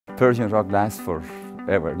Persian rug lasts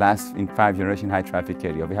forever, lasts in 5 generations high traffic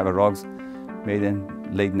area. We have a rugs made in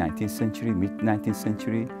late 19th century, mid 19th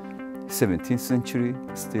century, 17th century.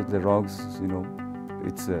 Still the rugs, you know,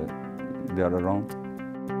 they are around.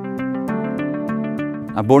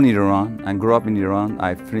 I'm born in Iran and grew up in Iran.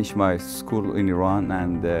 I finished my school in Iran,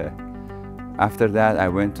 and after that I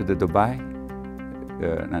went to Dubai.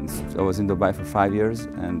 And I was in Dubai for 5 years,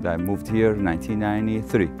 and I moved here in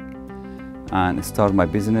 1993 and started my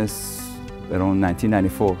business around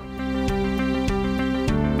 1994.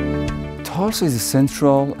 Tulsa is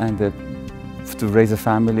central and to raise a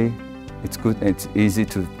family. It's good, it's easy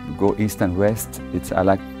to go east and west. I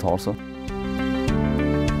like Tulsa.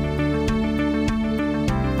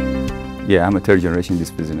 Yeah, I'm a third generation in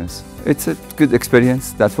this business. It's a good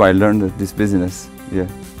experience. That's why I learned this business. Yeah,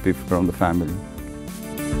 people from the family.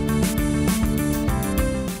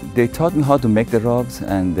 They taught me how to make the rugs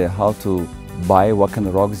and how to buy what kind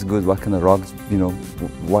of rug is good, what kind of rugs, you know,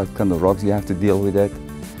 what kind of rugs you have to deal with it.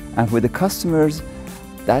 And with the customers,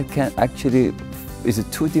 that can actually is a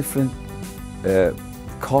two different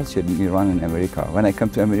culture in Iran and America. When I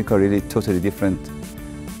come to America, really totally different.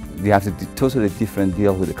 You have to do totally different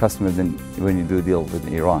deal with the customer than when you do deal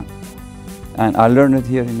with Iran. And I learned it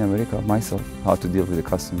here in America myself, how to deal with the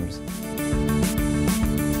customers.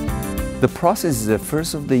 The process is the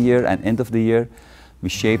first of the year and end of the year. We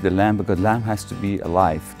shave the lamb because lamb has to be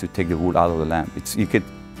alive to take the wool out of the lamb. You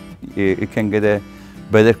can get a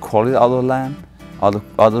better quality out of the lamb, out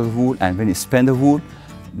of the wool, and when you spin the wool,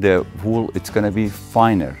 it's going to be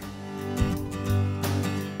finer.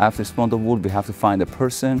 After spun the wool, we have to find a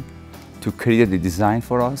person to create the design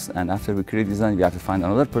for us, and after we create the design, we have to find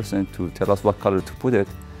another person to tell us what color to put it,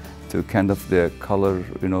 to kind of the color,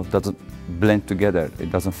 you know, doesn't blend together,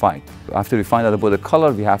 it doesn't fight. After we find out about the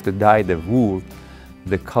color, we have to dye the wool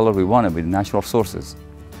the color we want it with natural sources.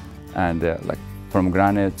 And like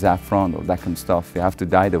pomegranate, saffron, or that kind of stuff, we have to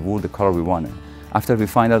dye the wool the color we want it. After we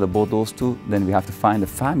find out about those two, then we have to find a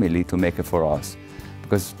family to make it for us.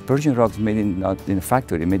 Because Persian rugs made not in a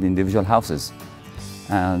factory, made in individual houses.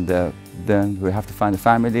 And then we have to find a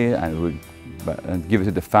family and give it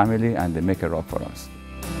to the family, and they make a rug for us.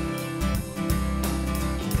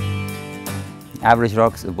 Average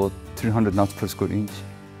rug is about 300 knots per square inch.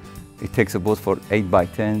 It takes about for 8 by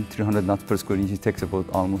 10, 300 knots per square inch. It takes about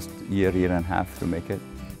almost a year and a half to make it.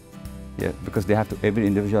 Yeah, because they have to, every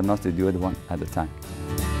individual knot, they do it one at a time.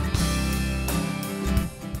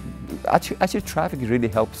 Actually, traffic really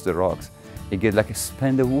helps the rugs. You get like a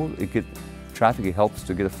spin the wool, traffic, it helps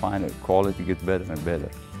to get a finer quality, get better and better.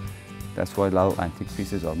 That's why a lot of antique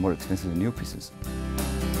pieces are more expensive than new pieces.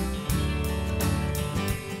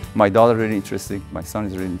 My daughter is really interested, my son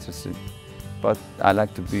is really interested, but I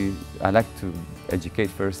like to educate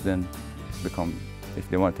first, then become, if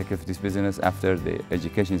they want to take care of this business after the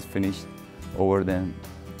education is finished, over then,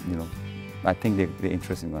 you know, I think they're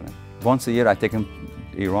interested in it. Once a year I take them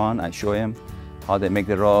to Iran, I show them how they make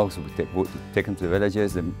the rugs, we take them to the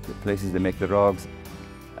villages, the places they make the rugs,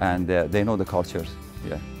 and they know the cultures.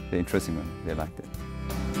 Yeah, they're interested in it, they like it.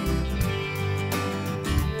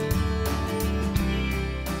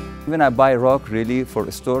 When I buy a rug really for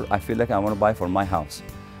a store, I feel like I want to buy for my house.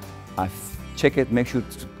 I check it, make sure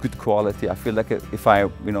it's good quality. I feel like if I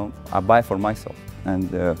buy for myself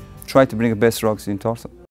and try to bring the best rugs in Tulsa.